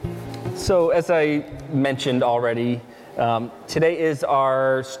So as I mentioned already, today is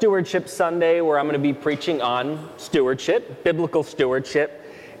our Stewardship Sunday where I'm going to be preaching on stewardship, biblical stewardship.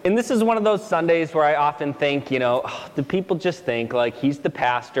 And this is one of those Sundays where I often think, do people just think like he's the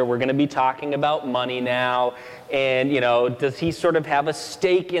pastor, we're going to be talking about money now, and, does he sort of have a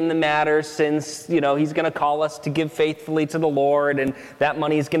stake in the matter since, he's going to call us to give faithfully to the Lord, and that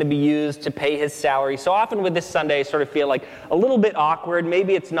money is going to be used to pay his salary. So often with this Sunday, I sort of feel like a little bit awkward.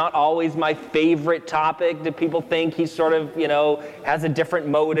 Maybe it's not always my favorite topic. Do people think he sort of, has a different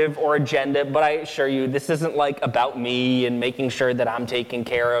motive or agenda? But I assure you, this isn't like about me and making sure that I'm taken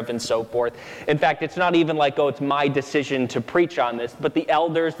care of and so forth. In fact, it's not even like, it's my decision to preach on this, but the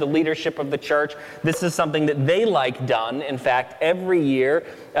elders, the leadership of the church, this is something that they like done. In fact, every year,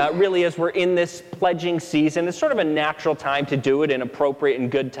 really as we're in this pledging season, it's sort of a natural time to do it, an appropriate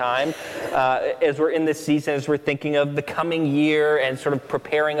and good time. As we're in this season, as we're thinking of the coming year and sort of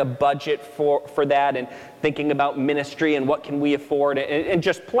preparing a budget for that and thinking about ministry and what can we afford and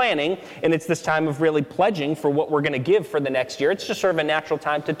just planning. And it's this time of really pledging for what we're going to give for the next year. It's just sort of a natural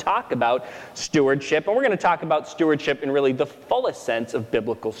time to talk about stewardship. And we're going to talk about stewardship in really the fullest sense of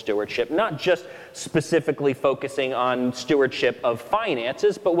biblical stewardship, not just specifically focusing on stewardship of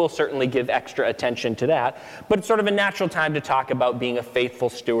finances, but we'll certainly give extra attention to that. But it's sort of a natural time to talk about being a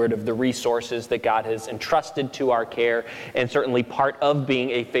faithful steward of the resources that God has entrusted to our care, and certainly part of being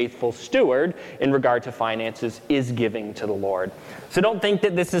a faithful steward in regard to finances is giving to the Lord. So don't think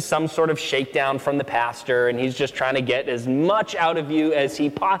that this is some sort of shakedown from the pastor and he's just trying to get as much out of you as he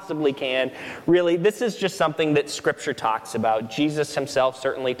possibly can. Really, this is just something that Scripture talks about. Jesus himself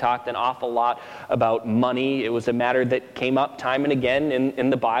certainly talked an awful lot about money. It was a matter that came up time and again in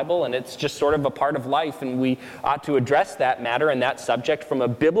the Bible, and it's just sort of a part of life, and we ought to address that matter and that subject from a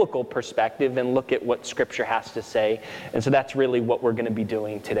biblical perspective and look at what Scripture has to say. And so that's really what we're going to be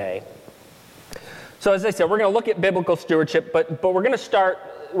doing today. So as I said, we're going to look at biblical stewardship, but we're going to start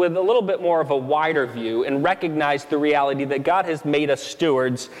with a little bit more of a wider view and recognize the reality that God has made us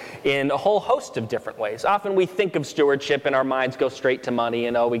stewards in a whole host of different ways. Often we think of stewardship and our minds go straight to money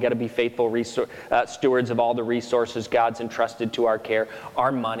and, we got to be faithful stewards of all the resources God's entrusted to our care,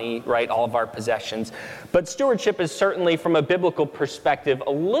 our money, right, all of our possessions. But stewardship is certainly, from a biblical perspective,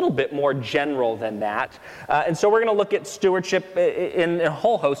 a little bit more general than that. And so we're going to look at stewardship in a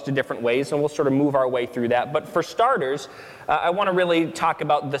whole host of different ways, and we'll sort of move our way through that. But for starters, I want to really talk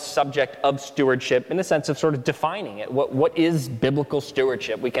about the subject of stewardship in the sense of sort of defining it. What is biblical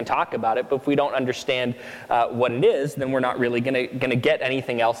stewardship? We can talk about it, but if we don't understand what it is, then we're not really going to get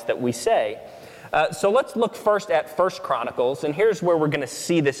anything else that we say. So let's look first at 1 Chronicles, and here's where we're going to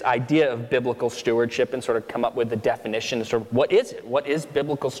see this idea of biblical stewardship and sort of come up with the definition of sort of what is it? What is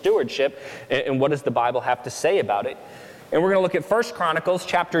biblical stewardship, and what does the Bible have to say about it? And we're going to look at 1 Chronicles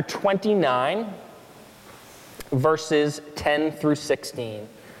chapter 29, verses 10 through 16.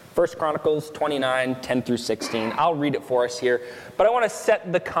 1 Chronicles 29, 10 through 16. I'll read it for us here, but I want to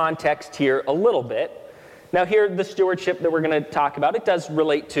set the context here a little bit. Now here, the stewardship that we're going to talk about, it does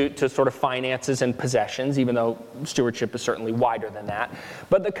relate to sort of finances and possessions, even though stewardship is certainly wider than that.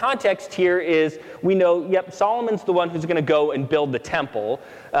 But the context here is, we know, Solomon's the one who's going to go and build the temple,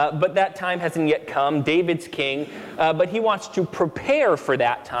 but that time hasn't yet come. David's king, but he wants to prepare for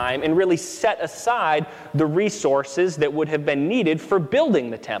that time and really set aside the resources that would have been needed for building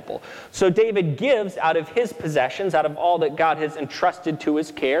the temple. So David gives out of his possessions, out of all that God has entrusted to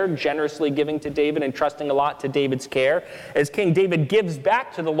his care, generously giving to David and trusting a lot to David's care. As King David gives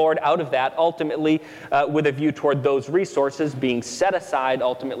back to the Lord out of that, ultimately with a view toward those resources being set aside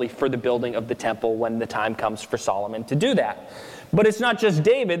ultimately for the building of the temple when the time comes for Solomon to do that. But it's not just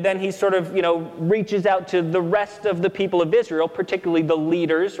David. Then he sort of, reaches out to the rest of the people of Israel, particularly the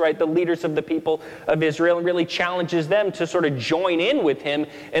leaders, right? The leaders of the people of Israel, and really challenges them to sort of join in with him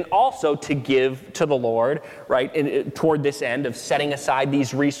and also to give to the Lord, right? Toward this end of setting aside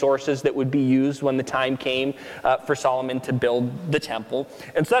these resources that would be used when the time came for Solomon to build the temple.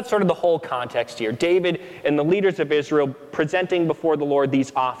 And so that's sort of the whole context here. David and the leaders of Israel presenting before the Lord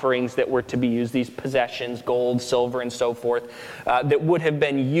these offerings that were to be used, these possessions, gold, silver, and so forth, that would have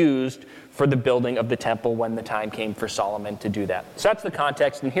been used for the building of the temple when the time came for Solomon to do that. So that's the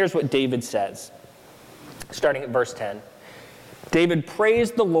context, and here's what David says, starting at verse 10. David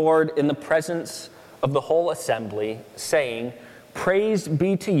praised the Lord in the presence of the whole assembly, saying, "Praise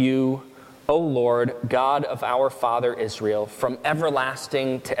be to you, O Lord, God of our father Israel, from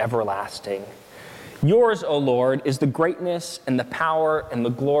everlasting to everlasting. Yours, O Lord, is the greatness and the power and the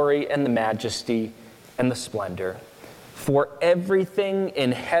glory and the majesty and the splendor. For everything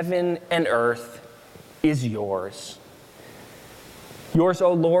in heaven and earth is yours." Yours,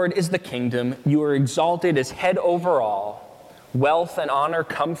 O Lord, is the kingdom. You are exalted as head over all. Wealth and honor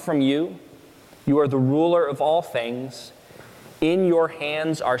come from you. You are the ruler of all things. In your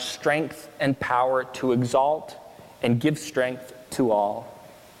hands are strength and power to exalt and give strength to all.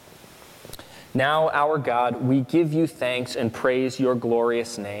 Now, our God, we give you thanks and praise your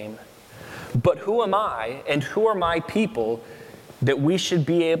glorious name. But who am I and who are my people that we should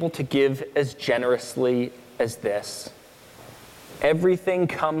be able to give as generously as this? Everything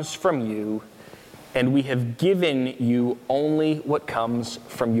comes from you, and we have given you only what comes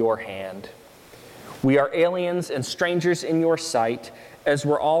from your hand. We are aliens and strangers in your sight, as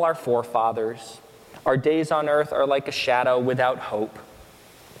were all our forefathers. Our days on earth are like a shadow without hope.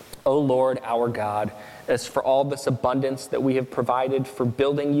 O Lord, our God, as for all this abundance that we have provided for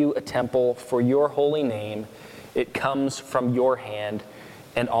building you a temple for your holy name, it comes from your hand,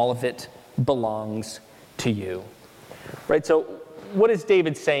 and all of it belongs to you. Right, so what is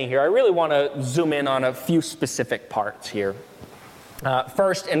David saying here? I really want to zoom in on a few specific parts here.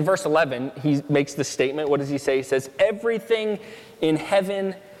 First, in verse 11, he makes the statement. What does he say? He says, everything in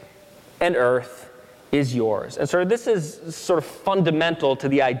heaven and earth is yours. And so this is sort of fundamental to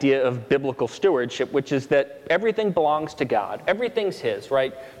the idea of biblical stewardship, which is that everything belongs to God. Everything's his,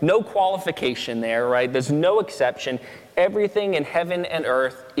 right? No qualification there, right? There's no exception. Everything in heaven and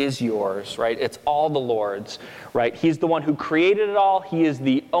earth is yours, right? It's all the Lord's, right? He's the one who created it all. He is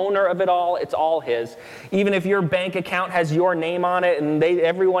the owner of it all. It's all his. Even if your bank account has your name on it and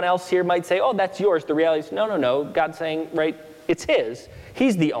everyone else here might say, oh, that's yours. The reality is, no. God's saying, right, it's his.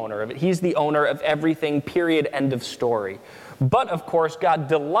 He's the owner of it. He's the owner of everything, period, end of story. But, of course, God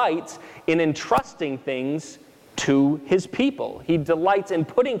delights in entrusting things to his people. He delights in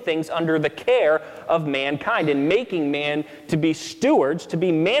putting things under the care of mankind and making man to be stewards, to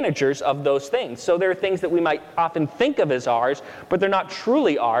be managers of those things. So there are things that we might often think of as ours, but they're not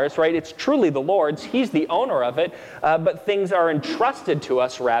truly ours, right? It's truly the Lord's. He's the owner of it, but things are entrusted to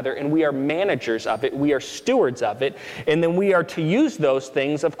us rather, and we are managers of it. We are stewards of it, and then we are to use those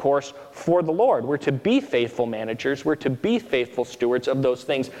things, of course, for the Lord. We're to be faithful managers. We're to be faithful stewards of those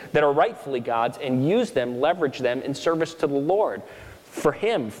things that are rightfully God's and use them, leverage them in service to the Lord, for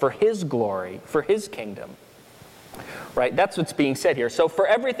him, for his glory, for his kingdom. Right? That's what's being said here. So for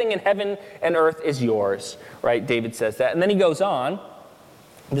everything in heaven and earth is yours, right? David says that. And then he goes on.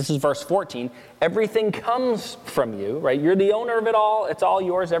 This is verse 14. Everything comes from you, right? You're the owner of it all. It's all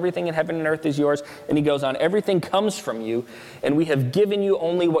yours. Everything in heaven and earth is yours. And he goes on. Everything comes from you, and we have given you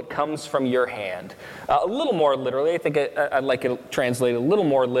only what comes from your hand. A little more literally, I think I'd like it translated a little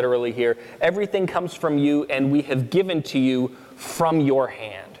more literally here. Everything comes from you, and we have given to you from your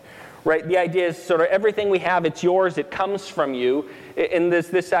hand. Right? The idea is sort of everything we have, it's yours, it comes from you. And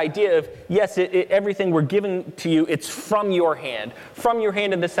this idea of, yes, everything we're giving to you, it's from your hand. From your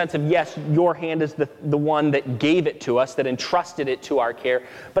hand in the sense of, yes, your hand is the one that gave it to us, that entrusted it to our care.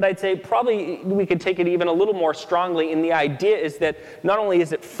 But I'd say probably we could take it even a little more strongly, and the idea is that not only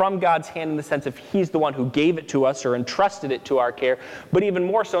is it from God's hand in the sense of he's the one who gave it to us or entrusted it to our care, but even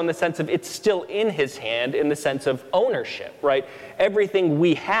more so in the sense of it's still in his hand in the sense of ownership, right? Everything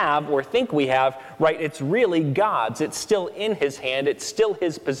we have or think we have, right, it's really God's. It's still in his hand. It's still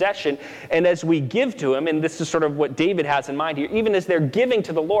his possession. And as we give to him, and this is sort of what David has in mind here, even as they're giving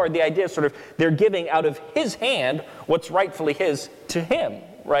to the Lord, the idea is sort of they're giving out of his hand what's rightfully his to him,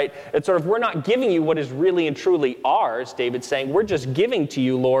 right? It's sort of we're not giving you what is really and truly ours, David's saying. We're just giving to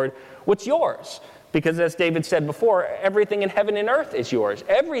you, Lord, what's yours. Because as David said before, everything in heaven and earth is yours.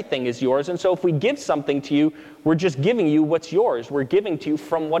 Everything is yours. And so if we give something to you, we're just giving you what's yours. We're giving to you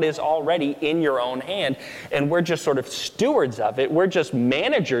from what is already in your own hand. And we're just sort of stewards of it. We're just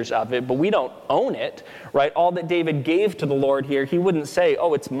managers of it, but we don't own it, right? All that David gave to the Lord here, he wouldn't say,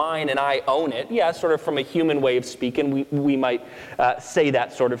 oh, it's mine and I own it. Yeah, sort of from a human way of speaking, we might say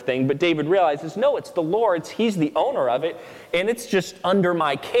that sort of thing. But David realizes, no, it's the Lord's. He's the owner of it. And it's just under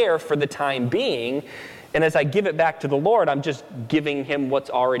my care for the time being. And as I give it back to the Lord, I'm just giving him what's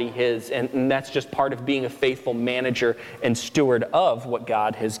already his. And that's just part of being a faithful manager and steward of what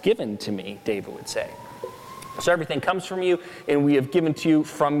God has given to me, David would say. So everything comes from you, and we have given to you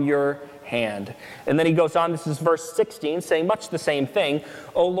from your hand. And then he goes on, this is verse 16, saying much the same thing.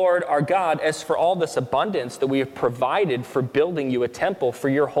 O Lord, our God, as for all this abundance that we have provided for building you a temple for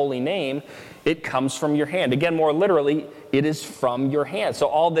your holy name, it comes from your hand. Again, more literally, it is from your hand. So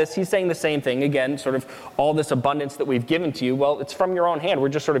all this, he's saying the same thing. Again, sort of all this abundance that we've given to you, well, it's from your own hand. We're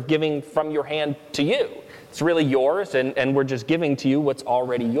just sort of giving from your hand to you. It's really yours, and we're just giving to you what's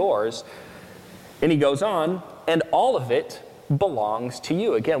already yours. And he goes on, and all of it belongs to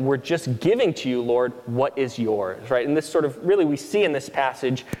you. Again, we're just giving to you, Lord, what is yours, right? And this sort of, really, we see in this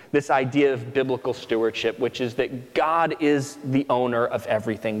passage this idea of biblical stewardship, which is that God is the owner of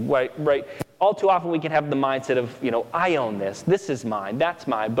everything, right? All too often we can have the mindset of, I own this is mine, that's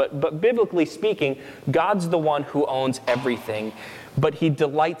mine. But biblically speaking, God's the one who owns everything, but he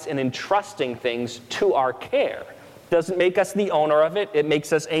delights in entrusting things to our care. Doesn't make us the owner of it. It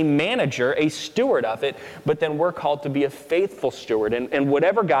makes us a manager, a steward of it, but then we're called to be a faithful steward. And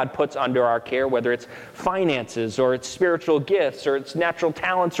whatever God puts under our care, whether it's finances or it's spiritual gifts or it's natural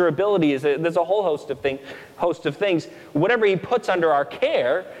talents or abilities, there's a whole host of things. Whatever he puts under our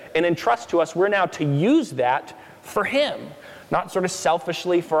care and entrusts to us, we're now to use that for him. Not sort of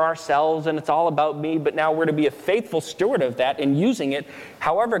selfishly for ourselves and it's all about me, but now we're to be a faithful steward of that and using it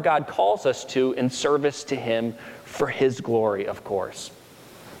however God calls us to in service to him for his glory, of course.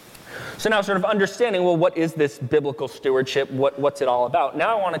 So now sort of understanding, well, what is this biblical stewardship? What's it all about?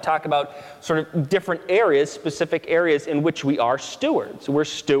 Now I want to talk about sort of different areas, specific areas in which we are stewards.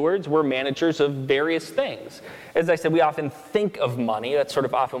 We're managers of various things. As I said, we often think of money. That's sort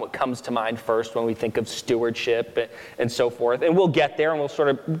of often what comes to mind first when we think of stewardship and so forth. And we'll get there and we'll sort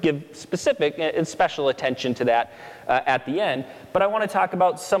of give specific and special attention to that at the end. But I want to talk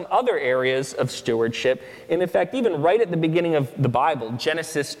about some other areas of stewardship. And in fact, even right at the beginning of the Bible,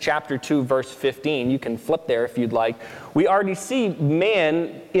 Genesis chapter 2, verse 15, you can flip there if you'd like, we already see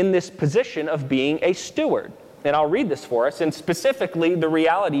man in this position of being a steward. And I'll read this for us. And specifically, the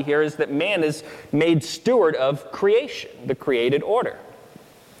reality here is that man is made steward of creation, the created order.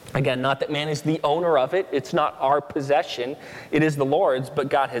 Again, not that man is the owner of it. It's not our possession. It is the Lord's. But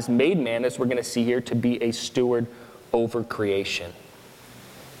God has made man, as we're going to see here, to be a steward over creation.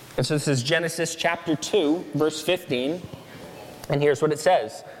 And so this is Genesis chapter 2, verse 15. And here's what it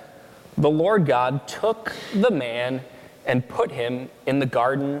says. The Lord God took the man and put him in the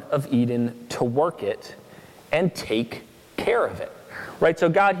Garden of Eden to work it and take care of it. Right, so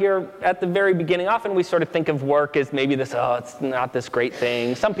God here at the very beginning, often we sort of think of work as maybe this, it's not this great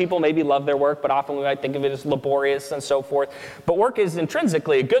thing. Some people maybe love their work, but often we might think of it as laborious and so forth. But work is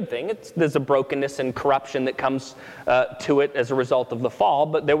intrinsically a good thing. There's a brokenness and corruption that comes to it as a result of the fall.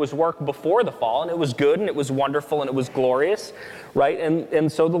 But there was work before the fall, and it was good, and it was wonderful, and it was glorious. Right,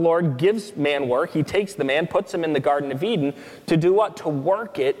 and so the Lord gives man work. He takes the man, puts him in the Garden of Eden to do what? To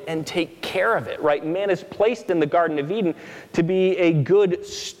work it and take care of it. Right, man is placed in the Garden of Eden to be a good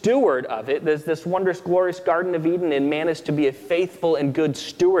steward of it. There's this wondrous, glorious Garden of Eden, and man is to be a faithful and good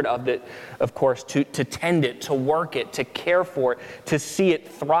steward of it, of course, to tend it, to work it, to care for it, to see it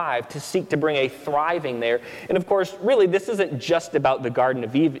thrive, to seek to bring a thriving there. And of course, really, this isn't just about the Garden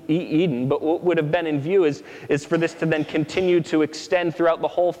of Eden, but what would have been in view is for this to then continue to extend throughout the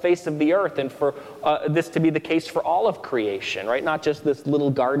whole face of the earth, and for this to be the case for all of creation, right? Not just this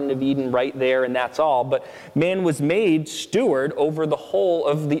little Garden of Eden right there and that's all, but man was made steward over the whole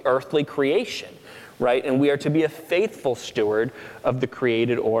of the earthly creation, right? And we are to be a faithful steward of the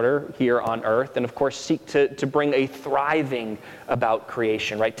created order here on earth, and of course seek to bring a thriving about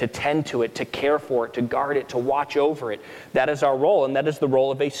creation, right? To tend to it, to care for it, to guard it, to watch over it. That is our role, and that is the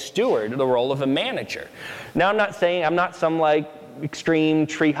role of a steward, the role of a manager. Now I'm not some like extreme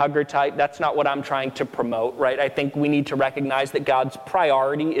tree hugger type. That's not what I'm trying to promote, right? I think we need to recognize that God's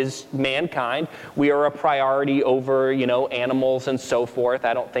priority is mankind. We are a priority over, animals and so forth.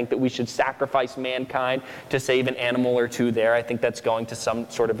 I don't think that we should sacrifice mankind to save an animal or two there. I think that's going to some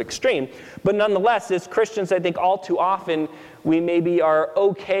sort of extreme. But nonetheless, as Christians, I think all too often we maybe are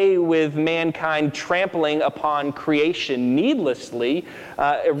okay with mankind trampling upon creation needlessly,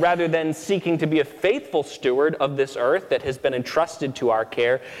 rather than seeking to be a faithful steward of this earth that has been entrusted to our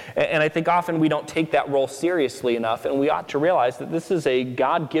care. And I think often we don't take that role seriously enough, and we ought to realize that this is a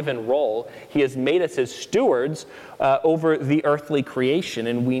God-given role. He has made us as stewards over the earthly creation,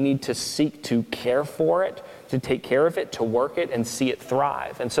 and we need to seek to care for it, to take care of it, to work it, and see it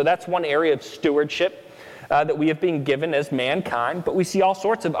thrive. And so that's one area of stewardship that we have been given as mankind, but we see all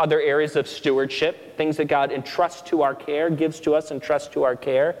sorts of other areas of stewardship, things that God entrusts to our care, gives to us, entrusts to our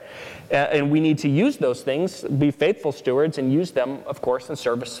care, and we need to use those things, be faithful stewards, and use them, of course, in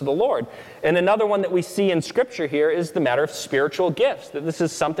service to the Lord. And another one that we see in Scripture here is the matter of spiritual gifts, that this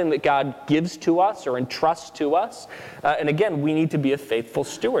is something that God gives to us or entrusts to us, and again, we need to be a faithful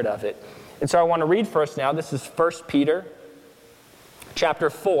steward of it. And so I want to read first now, this is 1 Peter chapter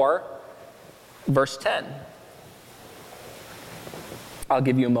 4, verse 10. I'll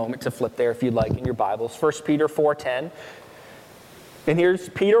give you a moment to flip there if you'd like in your Bibles. 1 Peter 4:10. And here's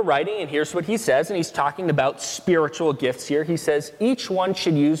Peter writing, and here's what he says, and he's talking about spiritual gifts here. He says, each one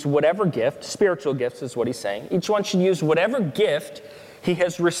should use whatever gift, spiritual gifts is what he's saying, each one should use whatever gift he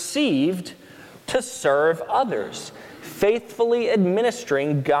has received to serve others, faithfully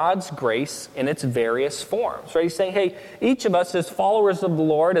administering God's grace in its various forms. Right? He's saying, hey, each of us as followers of the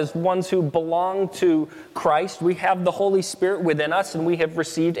Lord, as ones who belong to Christ, we have the Holy Spirit within us, and we have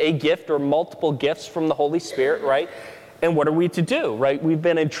received a gift or multiple gifts from the Holy Spirit, right? And what are we to do, right? We've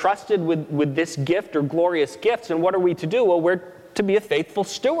been entrusted with this gift or glorious gifts, and what are we to do? Well, we're to be a faithful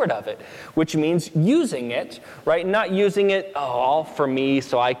steward of it, which means using it, right? Not using it, all for me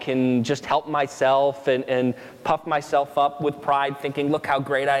so I can just help myself and puff myself up with pride, thinking, look how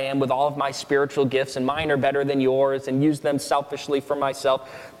great I am with all of my spiritual gifts, and mine are better than yours, and use them selfishly for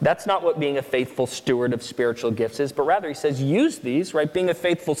myself. That's not what being a faithful steward of spiritual gifts is, but rather he says use these, right? Being a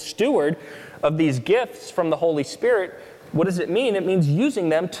faithful steward of these gifts from the Holy Spirit. What does it mean? It means using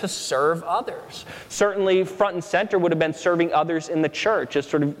them to serve others. Certainly, front and center would have been serving others in the church. As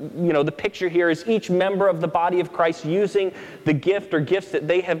sort of, the picture here is each member of the body of Christ using the gift or gifts that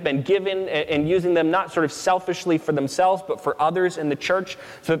they have been given and using them not sort of selfishly for themselves, but for others in the church,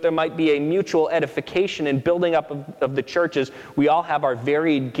 so that there might be a mutual edification and building up of the churches. We all have our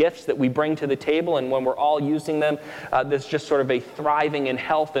varied gifts that we bring to the table, and when we're all using them, there's just sort of a thriving in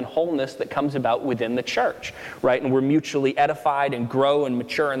health and wholeness that comes about within the church, right? And we're mutually edified and grow and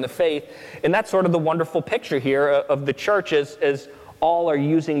mature in the faith. And that's sort of the wonderful picture here of the church as all are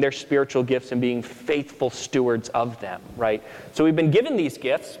using their spiritual gifts and being faithful stewards of them, right? So we've been given these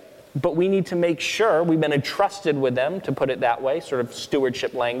gifts, but we need to make sure we've been entrusted with them, to put it that way, sort of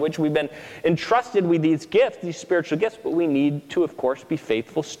stewardship language. We've been entrusted with these gifts, these spiritual gifts, but we need to, of course, be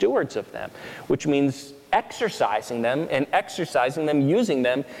faithful stewards of them, which means exercising them using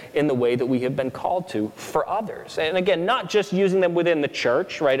them in the way that we have been called to for others. And again, not just using them within the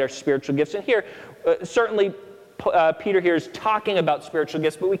church, right, our spiritual gifts. And here, certainly, Peter here is talking about spiritual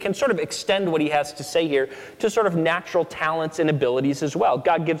gifts, but we can sort of extend what he has to say here to sort of natural talents and abilities as well.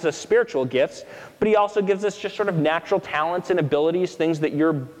 God gives us spiritual gifts, but he also gives us just sort of natural talents and abilities, things that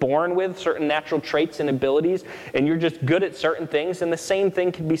you're born with, certain natural traits and abilities, and you're just good at certain things, and the same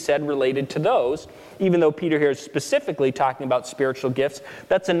thing can be said related to those. Even though Peter here is specifically talking about spiritual gifts,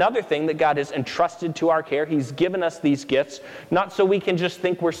 that's another thing that God has entrusted to our care. He's given us these gifts, not so we can just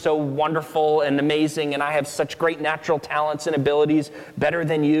think we're so wonderful and amazing and I have such great natural talents and abilities better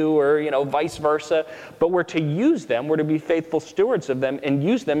than you, or vice versa, but we're to use them, we're to be faithful stewards of them and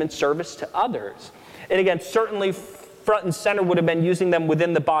use them in service to others. And again, certainly front and center would have been using them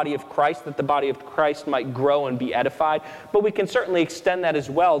within the body of Christ, that the body of Christ might grow and be edified. But we can certainly extend that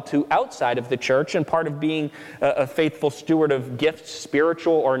as well to outside of the church, and part of being a faithful steward of gifts,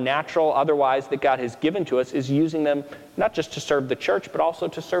 spiritual or natural, otherwise, that God has given to us, is using them not just to serve the church, but also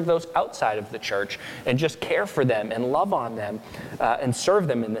to serve those outside of the church and just care for them and love on them and serve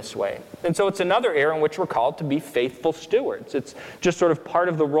them in this way. And so it's another area in which we're called to be faithful stewards. It's just sort of part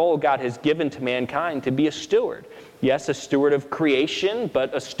of the role God has given to mankind to be a steward. Yes, a steward of creation,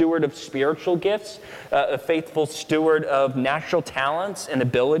 but a steward of spiritual gifts, a faithful steward of natural talents and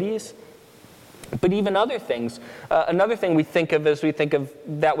abilities. But even other things. Another thing we think of as we think of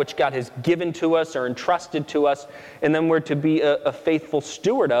that which God has given to us or entrusted to us, and then we're to be a faithful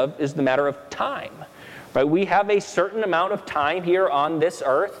steward of, is the matter of time. Right? We have a certain amount of time here on this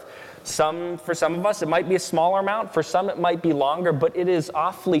earth. For some of us, it might be a smaller amount. For some, it might be longer, but it is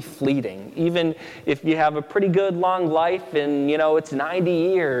awfully fleeting. Even if you have a pretty good long life and, it's 90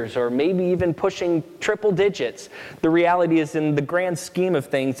 years or maybe even pushing triple digits, the reality is, in the grand scheme of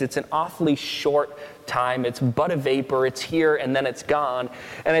things, it's an awfully short time. It's but a vapor. It's here and then it's gone.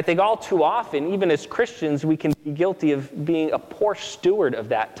 And I think all too often, even as Christians, we can be guilty of being a poor steward of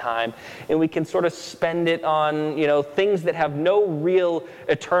that time, and we can sort of spend it on things that have no real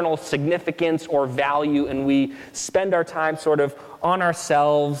eternal significance or value, and we spend our time sort of on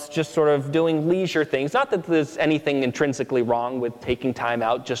ourselves, just sort of doing leisure things. Not that there's anything intrinsically wrong with taking time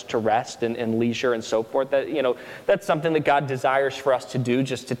out just to rest and leisure and so forth. That that's something that God desires for us to do,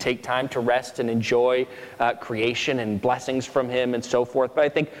 just to take time to rest and enjoy creation and blessings from Him and so forth. But I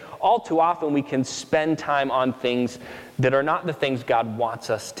think all too often we can spend time on things that are not the things God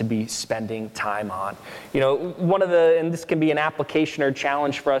wants us to be spending time on. And this can be an application or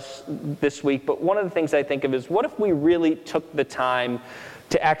challenge for us this week, but one of the things I think of is, what if we really took the time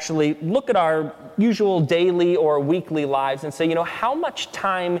to actually look at our usual daily or weekly lives and say, how much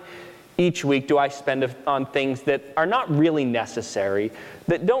time each week do I spend on things that are not really necessary,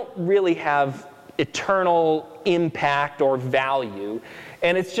 that don't really have eternal impact or value,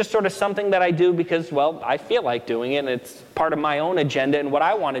 And it's just sort of something that I do because, well, I feel like doing it, and it's part of my own agenda and what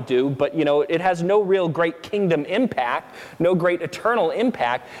I want to do. But, it has no real great kingdom impact, no great eternal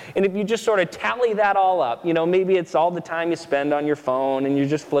impact. And if you just sort of tally that all up, maybe it's all the time you spend on your phone and you're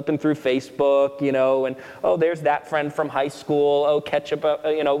just flipping through Facebook, and, oh, there's that friend from high school, oh, catch up,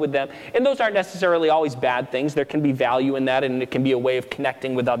 with them. And those aren't necessarily always bad things. There can be value in that, and it can be a way of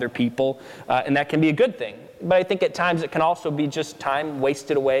connecting with other people, and that can be a good thing. But I think at times it can also be just time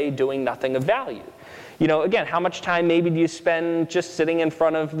wasted away doing nothing of value. Again, how much time maybe do you spend just sitting in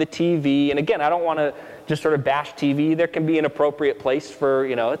front of the TV? And again, I don't want to just sort of bash TV. There can be an appropriate place for,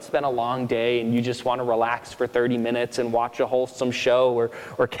 it's been a long day and you just want to relax for 30 minutes and watch a wholesome show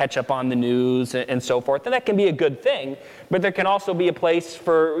or catch up on the news and so forth. And that can be a good thing. But there can also be a place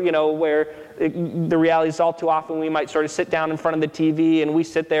for, where the reality is all too often we might sort of sit down in front of the TV and we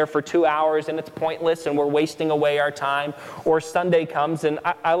sit there for 2 hours and it's pointless and we're wasting away our time. Or Sunday comes and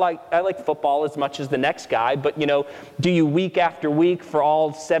I like football as much as the next guy, but do you week after week for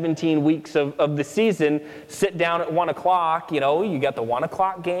all 17 weeks of the season sit down at 1 o'clock, you got the 1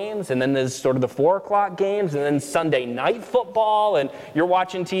 o'clock games and then there's sort of the 4 o'clock games and then Sunday night football and you're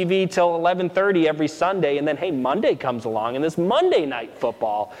watching TV till 11:30 every Sunday and then hey, Monday comes along and there's Monday night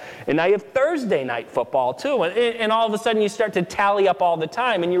football and now you have Thursday night football too, and all of a sudden you start to tally up all the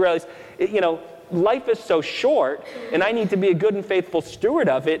time and you realize, life is so short and I need to be a good and faithful steward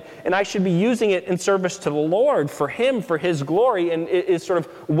of it and I should be using it in service to the Lord for Him, for His glory, and is sort of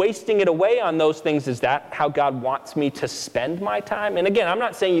wasting it away on those things. Is that how God wants me to spend my time? And again, I'm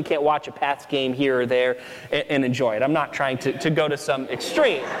not saying you can't watch a Pats game here or there and enjoy it. I'm not trying to go to some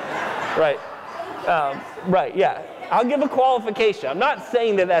extreme, right? Right, yeah. I'll give a qualification. I'm not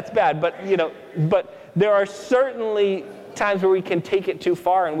saying that that's bad, but there are certainly times where we can take it too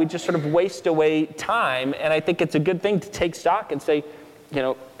far and we just sort of waste away time. And I think it's a good thing to take stock and say,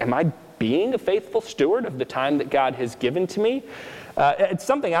 am I being a faithful steward of the time that God has given to me? It's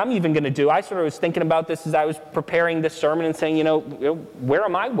something I'm even going to do. I sort of was thinking about this as I was preparing this sermon and saying, where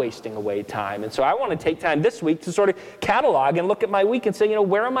am I wasting away time? And so I want to take time this week to sort of catalog and look at my week and say,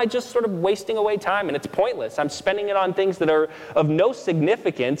 where am I just sort of wasting away time? And it's pointless. I'm spending it on things that are of no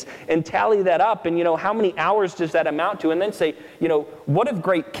significance and tally that up. And, how many hours does that amount to? And then say, what of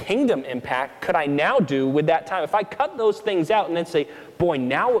great kingdom impact could I now do with that time? If I cut those things out and then say, boy,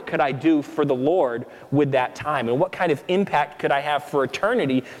 now what could I do for the Lord with that time? And what kind of impact could I have for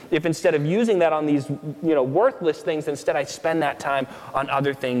eternity if instead of using that on these, worthless things, instead I spend that time on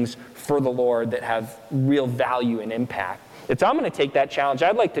other things for the Lord that have real value and impact? So I'm going to take that challenge.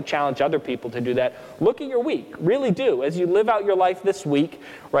 I'd like to challenge other people to do that. Look at your week. Really do. As you live out your life this week,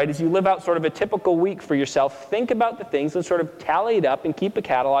 right, as you live out sort of a typical week for yourself, think about the things and sort of tally it up and keep a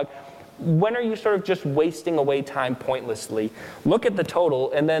catalog. When are you sort of just wasting away time pointlessly? Look at the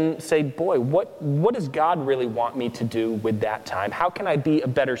total and then say, boy, what does God really want me to do with that time? How can I be a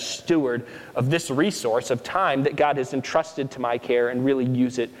better steward of this resource of time that God has entrusted to my care and really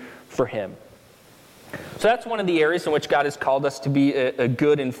use it for Him? So that's one of the areas in which God has called us to be a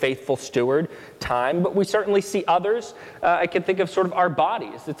good and faithful steward, time. But we certainly see others. I can think of sort of our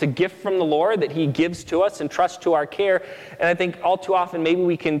bodies. It's a gift from the Lord that He gives to us and trusts to our care. And I think all too often maybe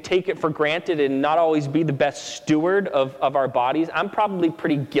we can take it for granted and not always be the best steward of our bodies. I'm probably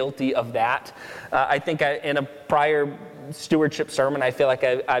pretty guilty of that. I think in a prior stewardship sermon, I feel like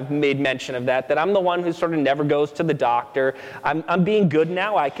I've made mention of that I'm the one who sort of never goes to the doctor. I'm being good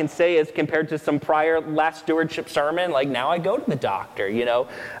now, I can say, as compared to some prior last stewardship sermon, like now I go to the doctor,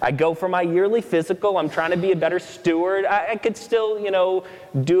 I go for my yearly physical. I'm trying to be a better steward. I could still,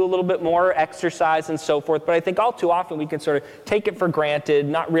 do a little bit more exercise and so forth, but I think all too often we can sort of take it for granted,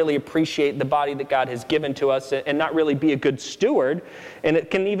 not really appreciate the body that God has given to us, and not really be a good steward. And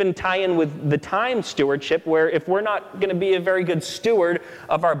it can even tie in with the time stewardship, where if we're not going to be a very good steward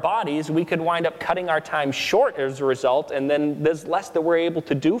of our bodies, we could wind up cutting our time short as a result, and then there's less that we're able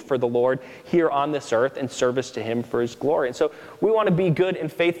to do for the Lord here on this earth in service to Him for His glory. And so we want to be good and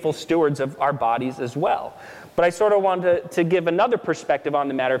faithful stewards of our bodies as well. But I sort of want to give another perspective on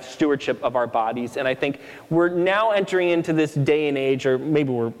the matter of stewardship of our bodies. And I think we're now entering into this day and age, or maybe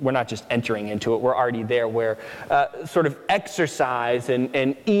we're not just entering into it, we're already there, where sort of exercise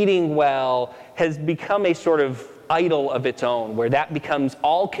and eating well has become a sort of idol of its own, where that becomes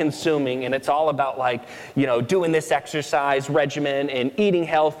all-consuming, and it's all about doing this exercise regimen and eating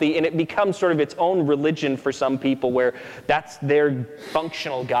healthy, and it becomes sort of its own religion for some people, where that's their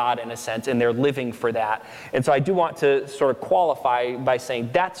functional God in a sense, and they're living for that. And so I do want to sort of qualify by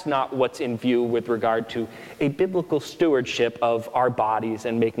saying that's not what's in view with regard to a biblical stewardship of our bodies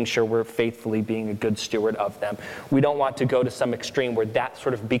and making sure we're faithfully being a good steward of them. We don't want to go to some extreme where that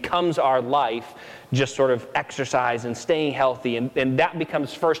sort of becomes our life, just sort of exercise and staying healthy, and that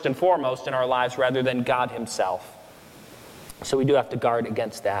becomes first and foremost in our lives rather than God himself. So we do have to guard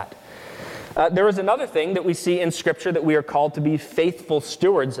against that. There is another thing that we see in Scripture that we are called to be faithful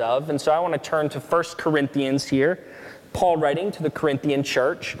stewards of, and so I want to turn to 1 Corinthians here, Paul writing to the Corinthian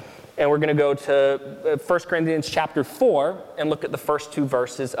church, and we're going to go to 1 Corinthians chapter 4 and look at the first 2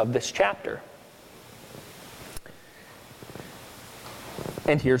 verses of this chapter.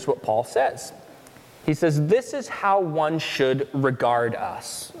 And here's what Paul says. He says, "This is how one should regard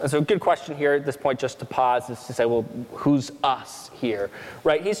us." And so a good question here at this point, just to pause, is to say, well, who's us here?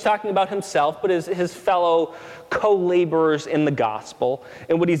 Right? He's talking about himself, but his fellow co-laborers in the gospel.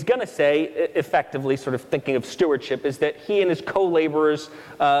 And what he's going to say, effectively, sort of thinking of stewardship, is that he and his co-laborers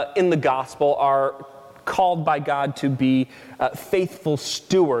in the gospel are called by God to be faithful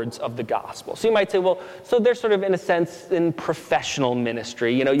stewards of the gospel. So you might say, well, so they're sort of in a sense in professional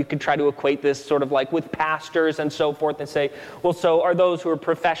ministry. You could try to equate this sort of like with pastors and so forth and say, well, so are those who are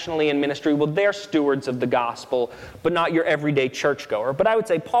professionally in ministry, well, they're stewards of the gospel, but not your everyday churchgoer. But I would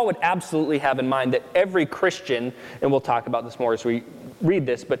say Paul would absolutely have in mind that every Christian, and we'll talk about this more as we read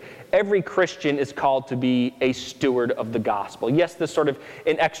this, but every Christian is called to be a steward of the gospel. Yes, there's sort of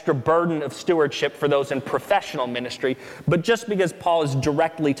an extra burden of stewardship for those in professional ministry, but just because Paul is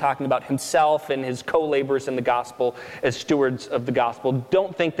directly talking about himself and his co-laborers in the gospel as stewards of the gospel,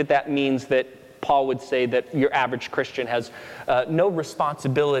 don't think that that means that Paul would say that your average Christian has no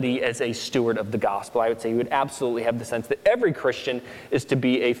responsibility as a steward of the gospel. I would say you would absolutely have the sense that every Christian is to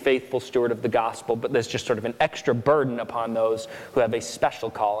be a faithful steward of the gospel, but there's just sort of an extra burden upon those who have a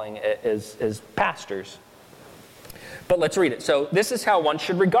special calling as pastors. But let's read it. So this is how one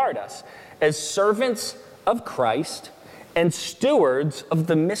should regard us, as servants of Christ and stewards of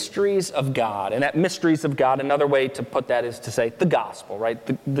the mysteries of God. And that mysteries of God, another way to put that is to say the gospel, right?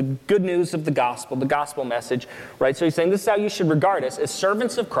 The good news of the gospel message, right? So he's saying this is how you should regard us, as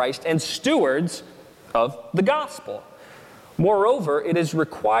servants of Christ and stewards of the gospel. Moreover, it is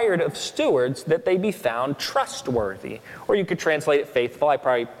required of stewards that they be found trustworthy. Or you could translate it faithful. I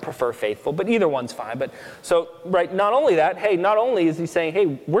probably prefer faithful, but either one's fine. But so, right, not only is he saying,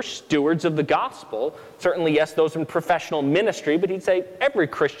 hey, we're stewards of the gospel. Certainly, yes, those in professional ministry, but he'd say every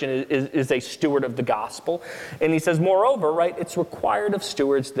Christian is a steward of the gospel. And he says, moreover, right, it's required of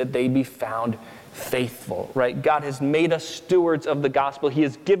stewards that they be found faithful, right? God has made us stewards of the gospel. He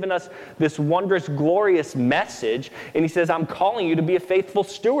has given us this wondrous, glorious message, and he says, I'm calling you to be a faithful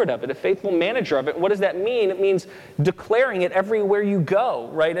steward of it, a faithful manager of it. What does that mean? It means declaring it everywhere you go,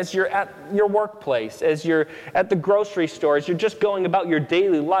 right? As you're at your workplace, as you're at the grocery store, as you're just going about your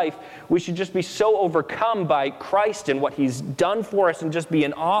daily life, we should just be so overcome by Christ and what he's done for us and just be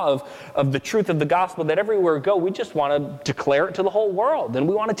in awe of the truth of the gospel that everywhere we go, we just want to declare it to the whole world. And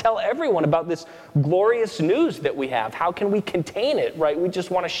we want to tell everyone about this glorious news that we have. How can we contain it, right? We just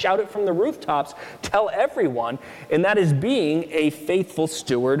want to shout it from the rooftops, tell everyone, and that is being a faithful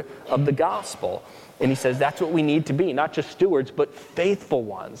steward of the gospel. And he says that's what we need to be, not just stewards, but faithful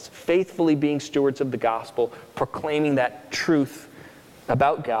ones, faithfully being stewards of the gospel, proclaiming that truth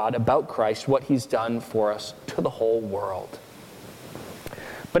about God, about Christ, what he's done for us to the whole world.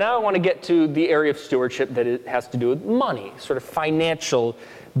 But now I want to get to the area of stewardship that it has to do with money, sort of financial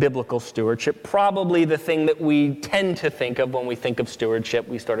biblical stewardship. Probably the thing that we tend to think of when we think of stewardship.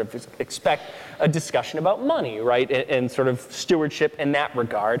 We sort of expect a discussion about money, right? And sort of stewardship in that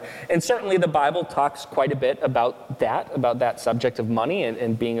regard. And certainly the Bible talks quite a bit about that subject of money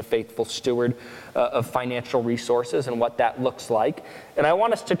and being a faithful steward of financial resources and what that looks like. And I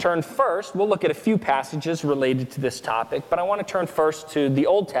want us to turn first, we'll look at a few passages related to this topic, but I want to turn first to the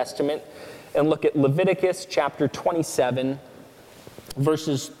Old Testament and look at Leviticus chapter 27,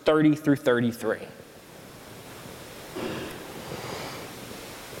 verses 30 through 33.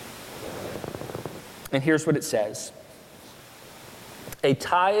 And here's what it says. A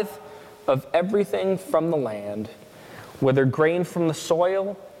tithe of everything from the land, whether grain from the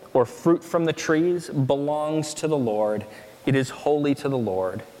soil or fruit from the trees, belongs to the Lord. It is holy to the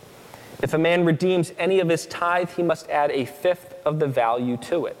Lord. If a man redeems any of his tithe, he must add a fifth of the value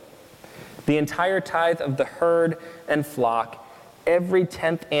to it. The entire tithe of the herd and flock, every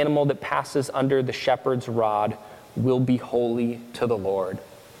 10th animal that passes under the shepherd's rod, will be holy to the Lord.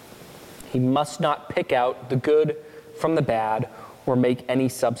 He must not pick out the good from the bad or make any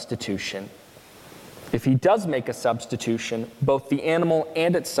substitution. If he does make a substitution, both the animal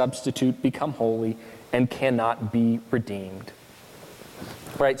and its substitute become holy and cannot be redeemed.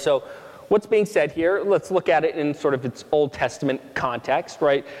 Right, so what's being said here, let's look at it in sort of its Old Testament context,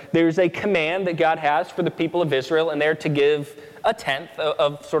 right? There's a command that God has for the people of Israel, and they're to give a tenth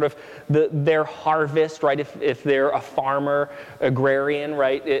of sort of their harvest, right? If they're a farmer, agrarian,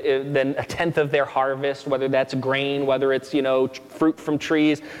 right? Then a tenth of their harvest, whether that's grain, whether it's, fruit from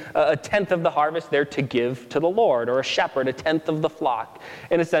trees, a tenth of the harvest they're to give to the Lord, or a shepherd, a tenth of the flock.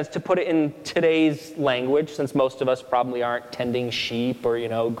 In a sense, to put it in today's language, since most of us probably aren't tending sheep or,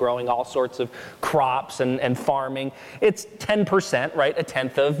 growing all sorts of crops and farming, it's 10%, right? A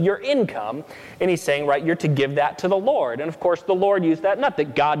tenth of your income. And he's saying, right, you're to give that to the Lord. And of course, the Lord used that, not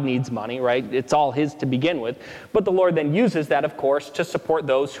that God needs money, right? It's all his to begin with. But the Lord then uses that, of course, to support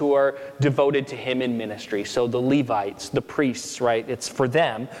those who are devoted to him in ministry. So the Levites, the priests, right? It's for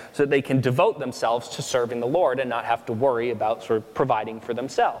them so that they can devote themselves to serving the Lord and not have to worry about sort of providing for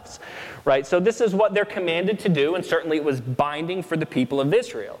themselves, right? So this is what they're commanded to do, and certainly it was binding for the people of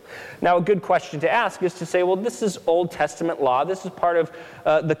Israel. Now, a good question to ask is to say, well, this is Old Testament law. This is part of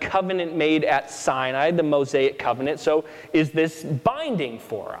the covenant made at Sinai, the Mosaic covenant. So is this binding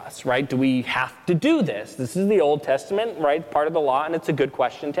for us, right? Do we have to do this? This is the Old Testament, right? Part of the law, and it's a good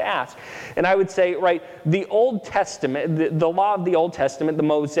question to ask. And I would say, right, the Old Testament, the law of the Old Testament, the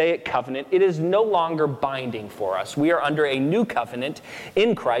Mosaic covenant, it is no longer binding for us. We are under a new covenant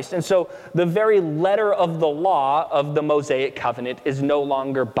in Christ. And so the very letter of the law of the Mosaic covenant is no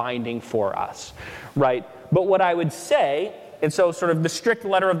longer binding for us, right? But what I would say, and so sort of the strict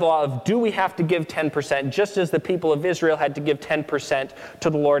letter of the law of do we have to give 10%, just as the people of Israel had to give 10% to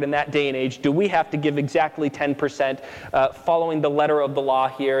the Lord in that day and age, do we have to give exactly 10% following the letter of the law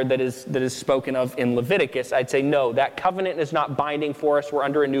here that is spoken of in Leviticus? I'd say no, that covenant is not binding for us. We're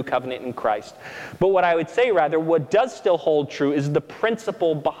under a new covenant in Christ. But what I would say rather, what does still hold true is the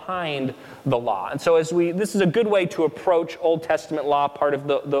principle behind the law. And so this is a good way to approach Old Testament law, part of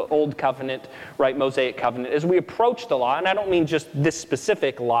the Old Covenant, right, Mosaic covenant, as we approach the law, and I don't mean just this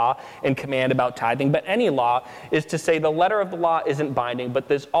specific law and command about tithing, but any law, is to say the letter of the law isn't binding, but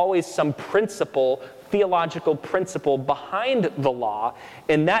there's always some principle, theological principle behind the law,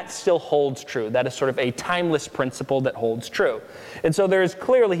 and that still holds true. That is sort of a timeless principle that holds true. And so there is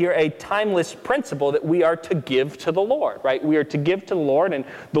clearly here a timeless principle that we are to give to the Lord, right? We are to give to the Lord, and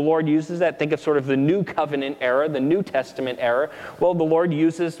the Lord uses that. Think of sort of the New Covenant era, the New Testament era. Well, the Lord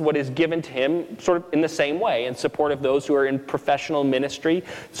uses what is given to him sort of in the same way, in support of those who are in professional ministry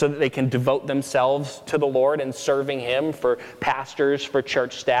so that they can devote themselves to the Lord and serving him, for pastors, for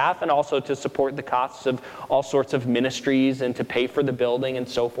church staff, and also to support the costs of all sorts of ministries and to pay for the building and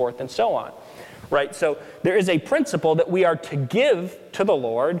so forth and so on, right? So there is a principle that we are to give to the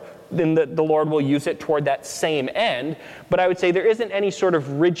Lord, then the Lord will use it toward that same end. But I would say there isn't any sort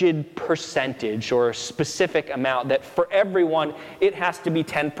of rigid percentage or specific amount that for everyone it has to be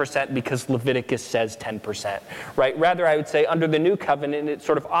 10% because Leviticus says 10%, right? Rather, I would say under the new covenant it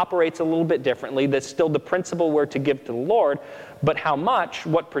sort of operates a little bit differently. That's still the principle we're to give to the Lord, but how much,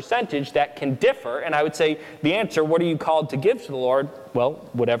 what percentage, that can differ. And I would say the answer, what are you called to give to the Lord? Well,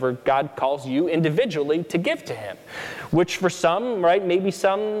 whatever God calls you individually to give to him. Which for some, right, maybe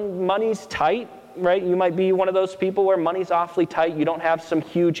some money's tight, right? You might be one of those people where money's awfully tight, you don't have some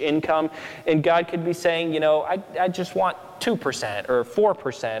huge income, and God could be saying, I just want 2% or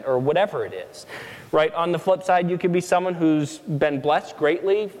 4% or whatever it is. Right? On the flip side, you could be someone who's been blessed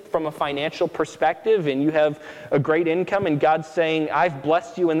greatly from a financial perspective, and you have a great income, and God's saying, I've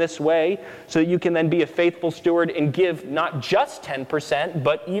blessed you in this way so that you can then be a faithful steward and give not just 10%,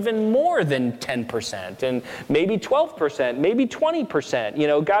 but even more than 10%, and maybe 12%, maybe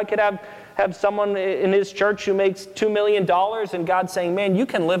 20%. God could have someone in his church who makes $2 million, and God's saying, man, you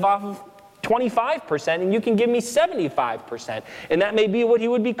can live off of 25% and you can give me 75%. And that may be what he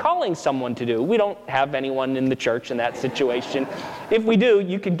would be calling someone to do. We don't have anyone in the church in that situation. If we do,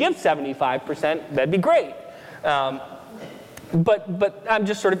 you could give 75%, that'd be great. But I'm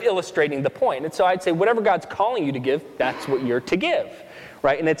just sort of illustrating the point. And so I'd say whatever God's calling you to give, that's what you're to give.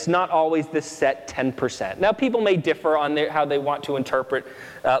 Right? And it's not always this set 10%. Now, people may differ on how they want to interpret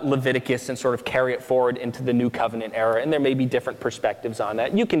Leviticus and sort of carry it forward into the New Covenant era, and there may be different perspectives on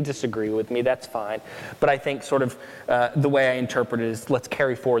that. You can disagree with me, that's fine. But I think sort of the way I interpret it is let's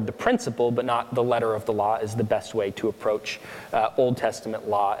carry forward the principle, but not the letter of the law, is the best way to approach Old Testament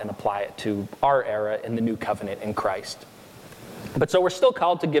law and apply it to our era in the New Covenant in Christ. But so we're still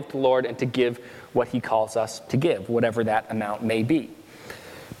called to give to the Lord and to give what he calls us to give, whatever that amount may be.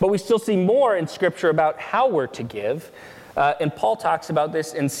 But we still see more in Scripture about how we're to give. And Paul talks about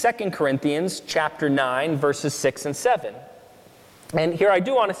this in 2 Corinthians chapter 9, verses 6 and 7. And here I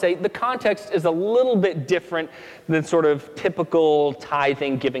do want to say the context is a little bit different than sort of typical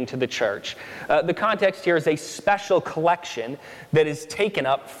tithing giving to the church. The context here is a special collection that is taken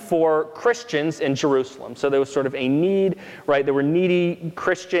up for Christians in Jerusalem. So there was sort of a need, right? There were needy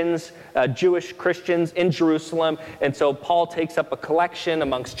Christians, Jewish Christians in Jerusalem. And so Paul takes up a collection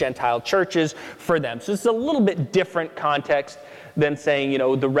amongst Gentile churches for them. So this is a little bit different context than saying,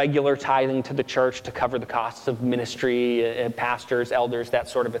 the regular tithing to the church to cover the costs of ministry, pastors, elders, that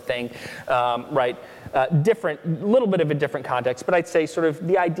sort of a thing, right? Different, little bit of a different context, but I'd say sort of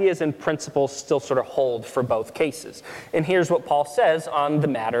the ideas and principles still sort of hold for both cases. And here's what Paul says on the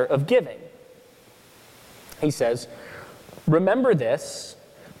matter of giving. He says, "Remember this,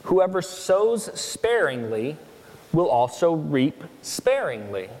 whoever sows sparingly will also reap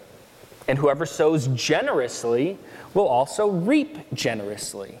sparingly, and whoever sows generously will also reap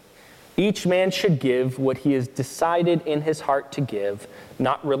generously. Each man should give what he has decided in his heart to give,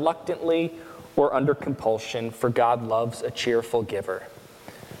 not reluctantly or under compulsion, for God loves a cheerful giver."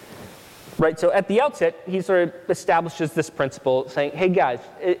 Right, so at the outset, he sort of establishes this principle saying, hey guys,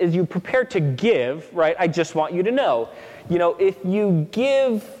 as you prepare to give, right, I just want you to know, if you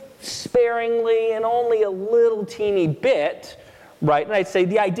give sparingly and only a little teeny bit, right, and I'd say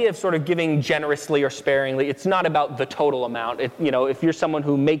the idea of sort of giving generously or sparingly, it's not about the total amount. If you're someone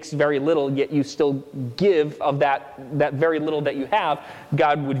who makes very little, yet you still give of that very little that you have,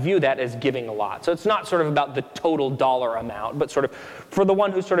 God would view that as giving a lot. So it's not sort of about the total dollar amount, but sort of for the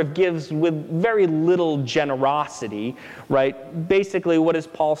one who sort of gives with very little generosity, right? Basically, what is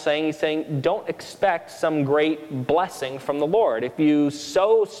Paul saying? He's saying, don't expect some great blessing from the Lord. If you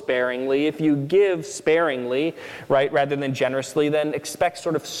sow sparingly, if you give sparingly, right, rather than generously, then expect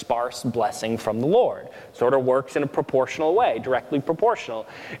sort of sparse blessing from the Lord. Sort of works in a proportional way, directly proportional.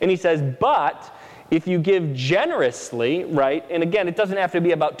 And he says, but if you give generously, right, and again, it doesn't have to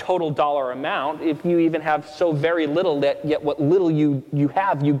be about total dollar amount. If you even have so very little that yet what little you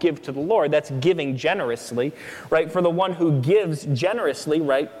have, you give to the Lord, that's giving generously, right? For the one who gives generously,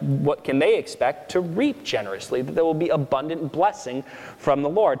 right, what can they expect? To reap generously, that there will be abundant blessing from the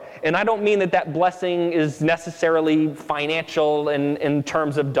Lord. And I don't mean that blessing is necessarily financial in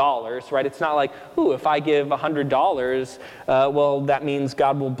terms of dollars, right? It's not like, if I give $100, well, that means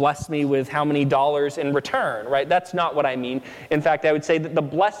God will bless me with how many dollars in return, right? That's not what I mean. In fact, I would say that the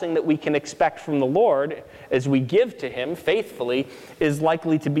blessing that we can expect from the Lord as we give to him faithfully is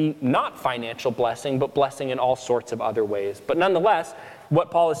likely to be not financial blessing, but blessing in all sorts of other ways. But nonetheless, what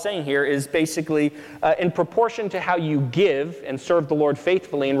Paul is saying here is basically in proportion to how you give and serve the Lord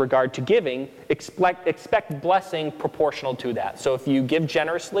faithfully in regard to giving, expect blessing proportional to that. So if you give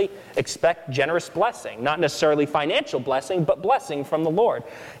generously, expect generous blessing. Not necessarily financial blessing, but blessing from the Lord.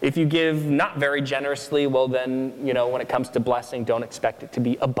 If you give not very generously, well then, when it comes to blessing, don't expect it to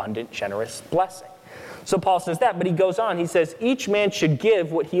be abundant, generous blessing. So Paul says that, but he goes on. He says, each man should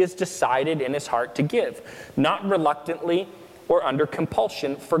give what he has decided in his heart to give, not reluctantly or under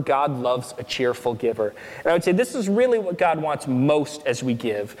compulsion, for God loves a cheerful giver. And I would say this is really what God wants most as we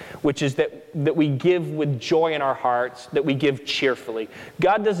give, which is that we give with joy in our hearts, that we give cheerfully.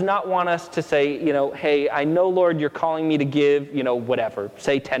 God does not want us to say, hey, I know, Lord, you're calling me to give, whatever,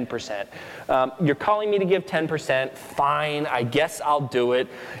 say 10%. You're calling me to give 10%, fine, I guess I'll do it.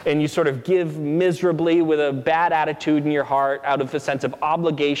 And you sort of give miserably with a bad attitude in your heart out of a sense of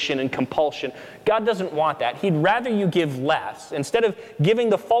obligation and compulsion. God doesn't want that. He'd rather you give less. Instead of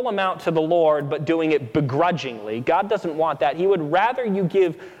giving the full amount to the Lord but doing it begrudgingly, God doesn't want that. He would rather you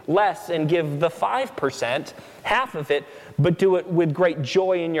give less and give the 5%, half of it, but do it with great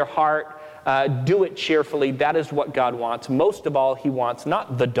joy in your heart. Do it cheerfully. That is what God wants. Most of all, he wants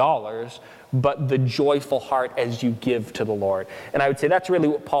not the dollars, but the joyful heart as you give to the Lord. And I would say that's really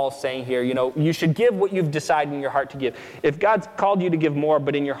what Paul's saying here. You should give what you've decided in your heart to give. If God's called you to give more,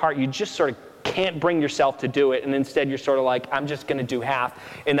 but in your heart you just sort of can't bring yourself to do it, and instead you're sort of like, I'm just going to do half,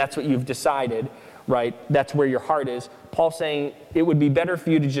 and that's what you've decided, right? That's where your heart is. Paul's saying it would be better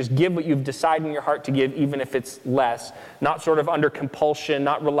for you to just give what you've decided in your heart to give, even if it's less, not sort of under compulsion,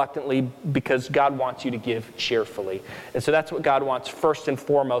 not reluctantly, because God wants you to give cheerfully. And so that's what God wants first and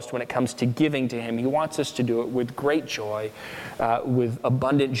foremost when it comes to giving to him. He wants us to do it with great joy, with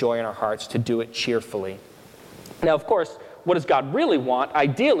abundant joy in our hearts, to do it cheerfully. Now, of course, what does God really want?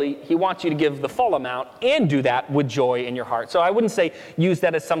 Ideally, he wants you to give the full amount and do that with joy in your heart. So I wouldn't say use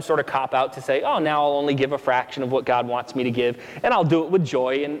that as some sort of cop-out to say, oh, now I'll only give a fraction of what God wants me to give, and I'll do it with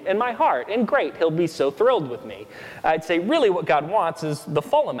joy in my heart. And great, he'll be so thrilled with me. I'd say really what God wants is the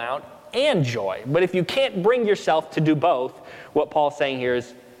full amount and joy. But if you can't bring yourself to do both, what Paul's saying here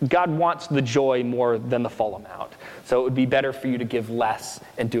is God wants the joy more than the full amount. So it would be better for you to give less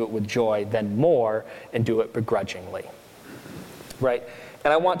and do it with joy than more and do it begrudgingly. Right?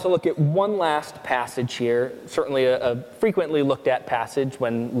 And I want to look at one last passage here, certainly a frequently looked at passage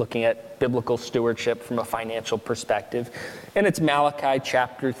when looking at biblical stewardship from a financial perspective. And it's Malachi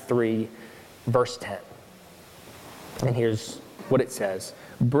chapter 3, verse 10. And here's what it says.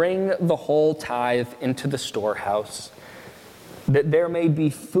 Bring the whole tithe into the storehouse, that there may be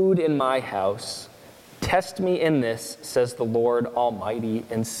food in my house. Test me in this, says the Lord Almighty,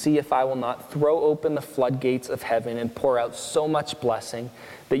 and see if I will not throw open the floodgates of heaven and pour out so much blessing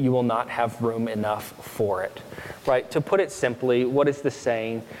that you will not have room enough for it. Right? To put it simply, what is this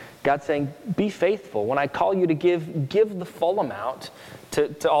saying? God's saying, be faithful. When I call you to give the full amount.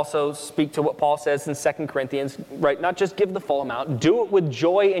 To also speak to what Paul says in 2 Corinthians, right? Not just give the full amount, do it with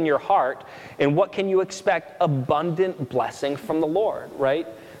joy in your heart. And what can you expect? Abundant blessing from the Lord, right?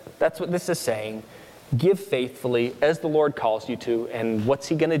 That's what this is saying. Give faithfully as the Lord calls you to, and what's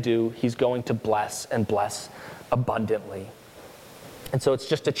he going to do? He's going to bless and bless abundantly. And so it's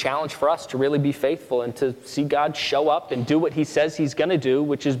just a challenge for us to really be faithful and to see God show up and do what he says he's going to do,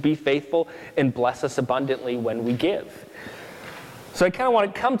 which is be faithful and bless us abundantly when we give. So I kind of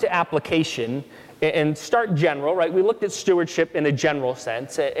want to come to application and start general, right? We looked at stewardship in a general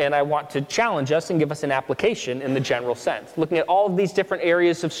sense, and I want to challenge us and give us an application in the general sense. Looking at all of these different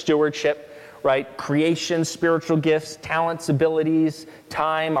areas of stewardship, right? Creation, spiritual gifts, talents, abilities,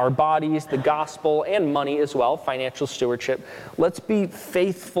 time, our bodies, the gospel, and money as well, financial stewardship. Let's be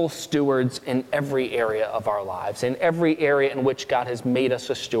faithful stewards in every area of our lives, in every area in which God has made us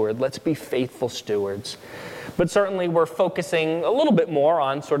a steward. Let's be faithful stewards. But certainly we're focusing a little bit more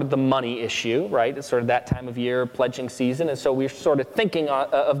on sort of the money issue, right? It's sort of that time of year, pledging season, and so we're sort of thinking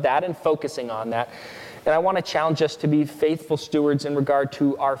of that and focusing on that. And I want to challenge us to be faithful stewards in regard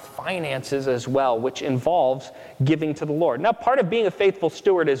to our finances as well, which involves giving to the Lord. Now, part of being a faithful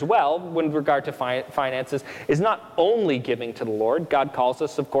steward as well, with regard to finances, is not only giving to the Lord. God calls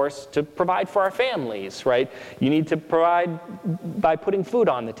us, of course, to provide for our families, right? You need to provide by putting food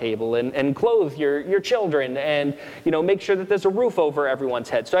on the table and clothe your children and, make sure that there's a roof over everyone's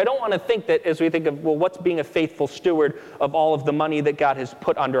head. So I don't want to think that as we think of, well, what's being a faithful steward of all of the money that God has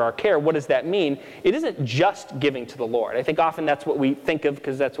put under our care? What does that mean? It isn't just giving to the Lord. I think often that's what we think of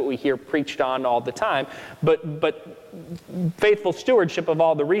because that's what we hear preached on all the time. But faithful stewardship of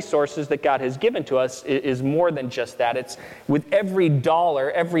all the resources that God has given to us is more than just that. It's with every dollar,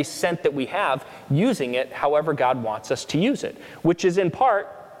 every cent that we have, using it however God wants us to use it, which is in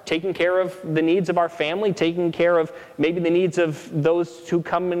part taking care of the needs of our family, taking care of maybe the needs of those who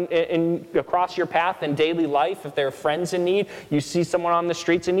come in across your path in daily life. If there are friends in need, you see someone on the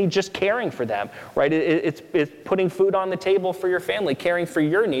streets in need, just caring for them, right? It's putting food on the table for your family, caring for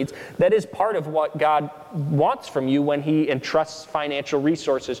your needs. That is part of what God wants from you when he entrusts financial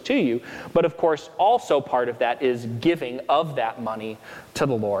resources to you. But of course, also part of that is giving of that money to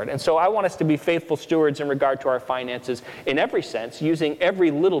the Lord. And so I want us to be faithful stewards in regard to our finances in every sense, using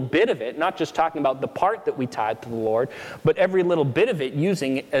every little bit of it, not just talking about the part that we tithe to the Lord, but every little bit of it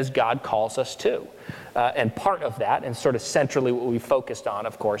using it as God calls us to. And part of that, and sort of centrally what we focused on,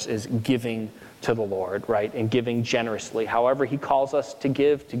 of course, is giving to the Lord, right? And giving generously. However he calls us to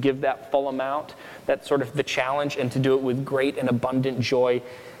give that full amount. That's sort of the challenge, and to do it with great and abundant joy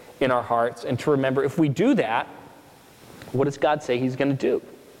in our hearts. And to remember, if we do that, what does God say he's going to do?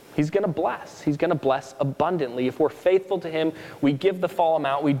 He's going to bless. He's going to bless abundantly. If we're faithful to him, we give the full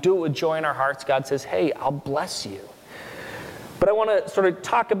amount, we do it with joy in our hearts, God says, hey, I'll bless you. But I want to sort of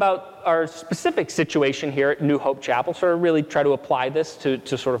talk about our specific situation here at New Hope Chapel, sort of really try to apply this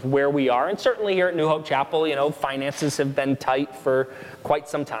to sort of where we are. And certainly here at New Hope Chapel, finances have been tight for quite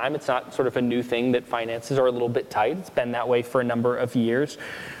some time. It's not sort of a new thing that finances are a little bit tight. It's been that way for a number of years.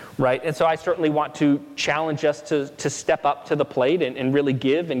 Right? And so I certainly want to challenge us to step up to the plate and really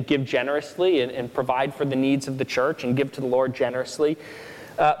give generously and provide for the needs of the church and give to the Lord generously.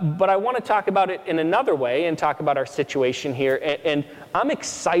 But I want to talk about it in another way and talk about our situation here. And I'm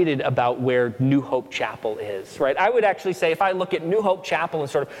excited about where New Hope Chapel is, right? I would actually say if I look at New Hope Chapel and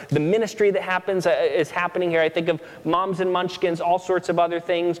sort of the ministry that is happening here, I think of Moms and Munchkins, all sorts of other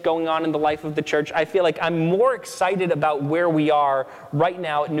things going on in the life of the church. I feel like I'm more excited about where we are right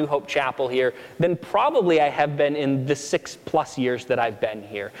now at New Hope Chapel here than probably I have been in the 6+ years that I've been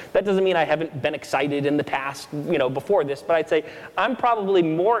here. That doesn't mean I haven't been excited in the past, before this, but I'd say I'm probably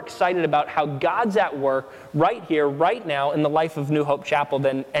more excited about how God's at work right here, right now in the life of New Hope Chapel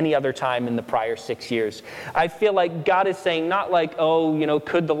than any other time in the prior 6 years. I feel like God is saying not like,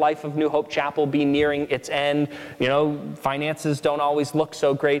 could the life of New Hope Chapel be nearing its end? Finances don't always look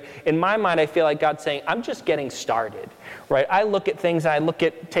so great. In my mind, I feel like God's saying, I'm just getting started, right? I look at things,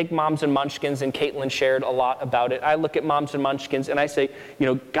 take Moms and Munchkins, and Caitlin shared a lot about it. I look at Moms and Munchkins and I say,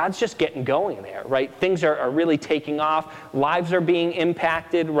 God's just getting going there, right? Things are really taking off. Lives are being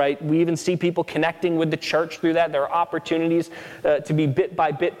impacted, right? We even see people connecting with the church through that. There are opportunities to be bit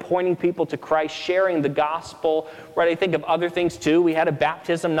by bit pointing people to Christ, sharing the gospel, right? I think of other things too. We had a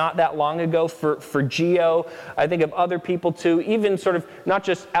baptism not that long ago for Geo. I think of other people too, even sort of not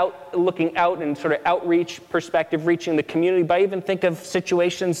just looking out and sort of outreach perspective, reaching the community, but I even think of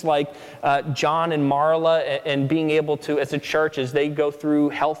situations like John and Marla and being able to, as a church, as they go through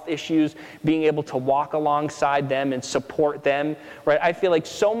health issues, being able to walk alongside them and support them, right? I feel like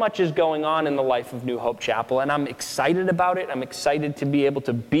so much is going on in the life of New Hope Chapel, and I'm excited about it. I'm excited to be able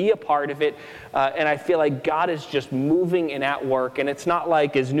to be a part of it, and I feel like God is just moving and at work, and it's not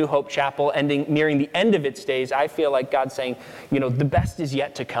like as New Hope Chapel nearing the end of its days, I feel like God's saying, the best is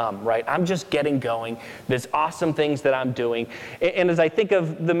yet to come, right? I'm just getting going. There's awesome things that I'm doing, and as I think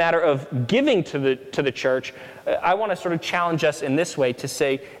of the matter of giving to the church, I want to sort of challenge us in this way to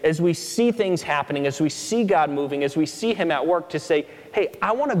say, as we see things happening, as we see God moving, as we see Him at work, to say, hey,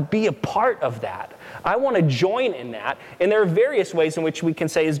 I want to be a part of that. I want to join in that. And there are various ways in which we can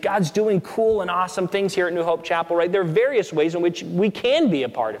say, as God's doing cool and awesome things here at New Hope Chapel, right? There are various ways in which we can be a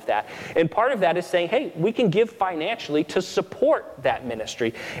part of that. And part of that is saying, hey, we can give financially to support that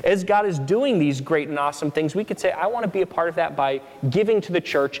ministry. As God is doing these great and awesome things, we could say, I want to be a part of that by giving to the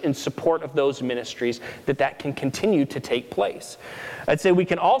church in support of those ministries, that can continue to take place. I'd say we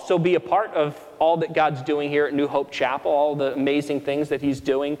can also be a part of all that God's doing here at New Hope Chapel, all the amazing things that He's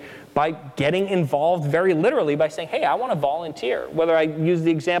doing, by getting involved very literally by saying, hey, I want to volunteer. Whether I use the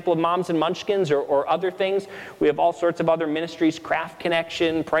example of Moms and Munchkins or other things, we have all sorts of other ministries, Craft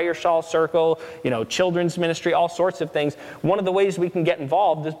Connection, Prayer Shawl Circle, children's ministry, all sorts of things. One of the ways we can get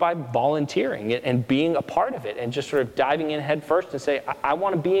involved is by volunteering and being a part of it and just sort of diving in head first and say, I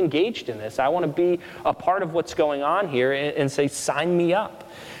want to be engaged in this. I want to be a part of what's going on here and say, sign me up.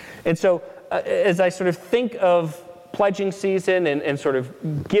 And so as I sort of think of pledging season and sort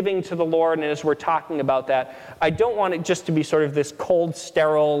of giving to the Lord, and as we're talking about that, I don't want it just to be sort of this cold,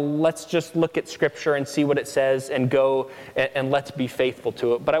 sterile, let's just look at Scripture and see what it says and go and let's be faithful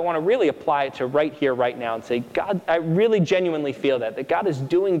to it. But I want to really apply it to right here, right now, and say, God, I really genuinely feel that God is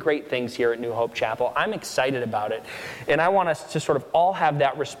doing great things here at New Hope Chapel. I'm excited about it. And I want us to sort of all have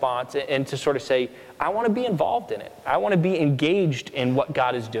that response and to sort of say, I want to be involved in it. I want to be engaged in what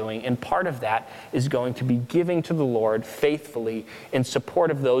God is doing. And part of that is going to be giving to the Lord faithfully in support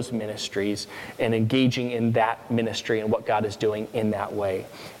of those ministries and engaging in that ministry and what God is doing in that way.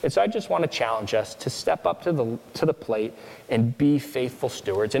 And so I just want to challenge us to step up to the plate and be faithful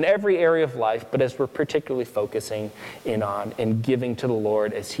stewards in every area of life, but as we're particularly focusing in on and giving to the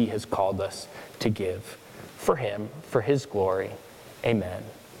Lord as He has called us to give for Him, for His glory. Amen.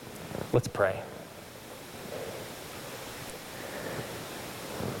 Let's pray.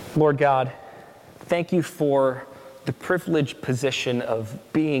 Lord God, thank You for the privileged position of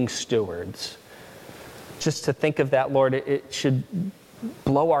being stewards. Just to think of that, Lord, it should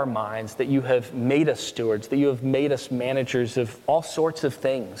blow our minds that You have made us stewards, that You have made us managers of all sorts of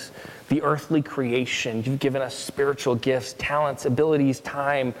things. The earthly creation, You've given us spiritual gifts, talents, abilities,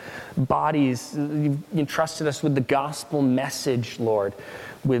 time, bodies. You've entrusted us with the gospel message, Lord,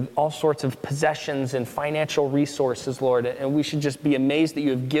 with all sorts of possessions and financial resources, Lord. And we should just be amazed that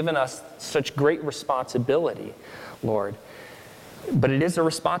You have given us such great responsibility, Lord. But it is a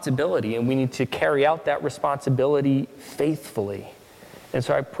responsibility, and we need to carry out that responsibility faithfully. And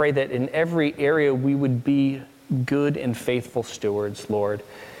so I pray that in every area we would be good and faithful stewards, Lord.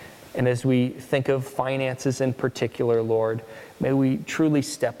 And as we think of finances in particular, Lord, may we truly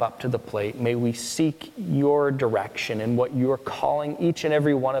step up to the plate. May we seek Your direction and what You're calling each and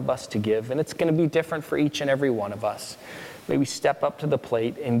every one of us to give. And it's going to be different for each and every one of us. May we step up to the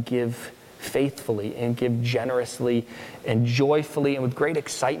plate and give faithfully and give generously and joyfully and with great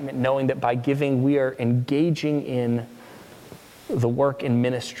excitement, knowing that by giving we are engaging in the work and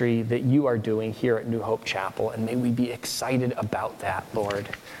ministry that you are doing here at New Hope Chapel. And may we be excited about that, Lord.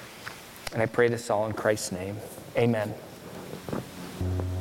 And I pray this all in Christ's name. Amen.